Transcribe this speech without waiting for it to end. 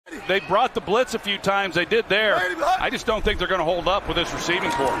They brought the blitz a few times. They did there. I just don't think they're going to hold up with this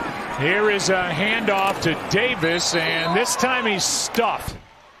receiving corps. Here is a handoff to Davis, and this time he's stuffed.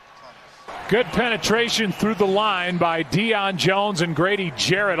 Good penetration through the line by Deion Jones and Grady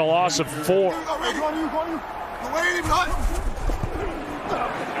Jarrett, a loss of 4.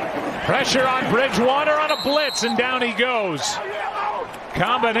 Pressure on Bridgewater on a blitz, and down he goes.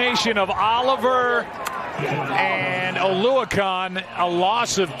 Combination of Oliver and Oluokun, a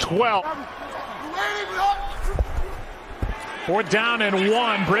loss of 12. 4th down and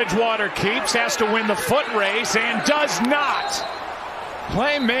 1. Bridgewater keeps, has to win the foot race, and does not.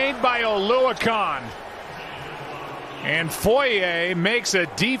 Play made by Oluokun. And Foye makes a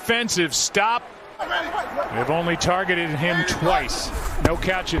defensive stop. They've only targeted him twice. No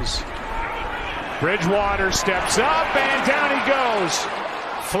catches. Bridgewater steps up, and down he goes.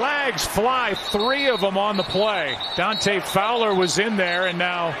 Flags fly, 3 of them on the play. Dante Fowler was in there, and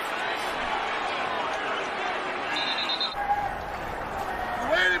now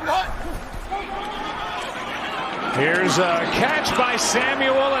here's a catch by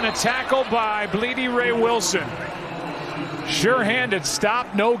Samuel and a tackle by Bleedy Ray Wilson. Sure-handed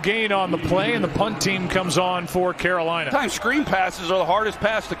stop, no gain on the play, and the punt team comes on for Carolina. Sometimes screen passes are the hardest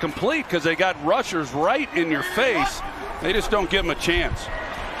pass to complete because they got rushers right in your face. They just don't give them a chance.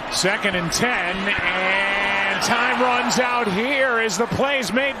 2nd and 10, and time runs out here as the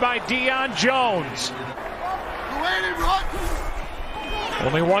play's made by Deion Jones.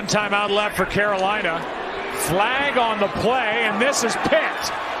 Only 1 timeout left for Carolina. Flag on the play, and this is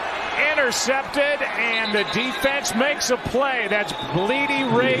picked. Intercepted, and the defense makes a play. That's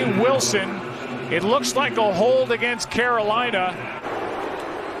Bleedy Ray Wilson. It looks like a hold against Carolina.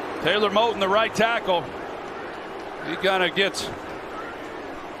 Taylor Moton, the right tackle. He kind of gets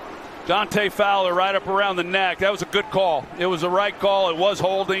Dante Fowler right up around the neck. That was a good call. It was the right call. It was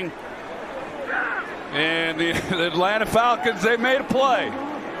holding. And the Atlanta Falcons, they made a play.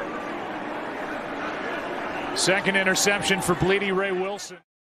 2nd interception for Bleedy Ray Wilson.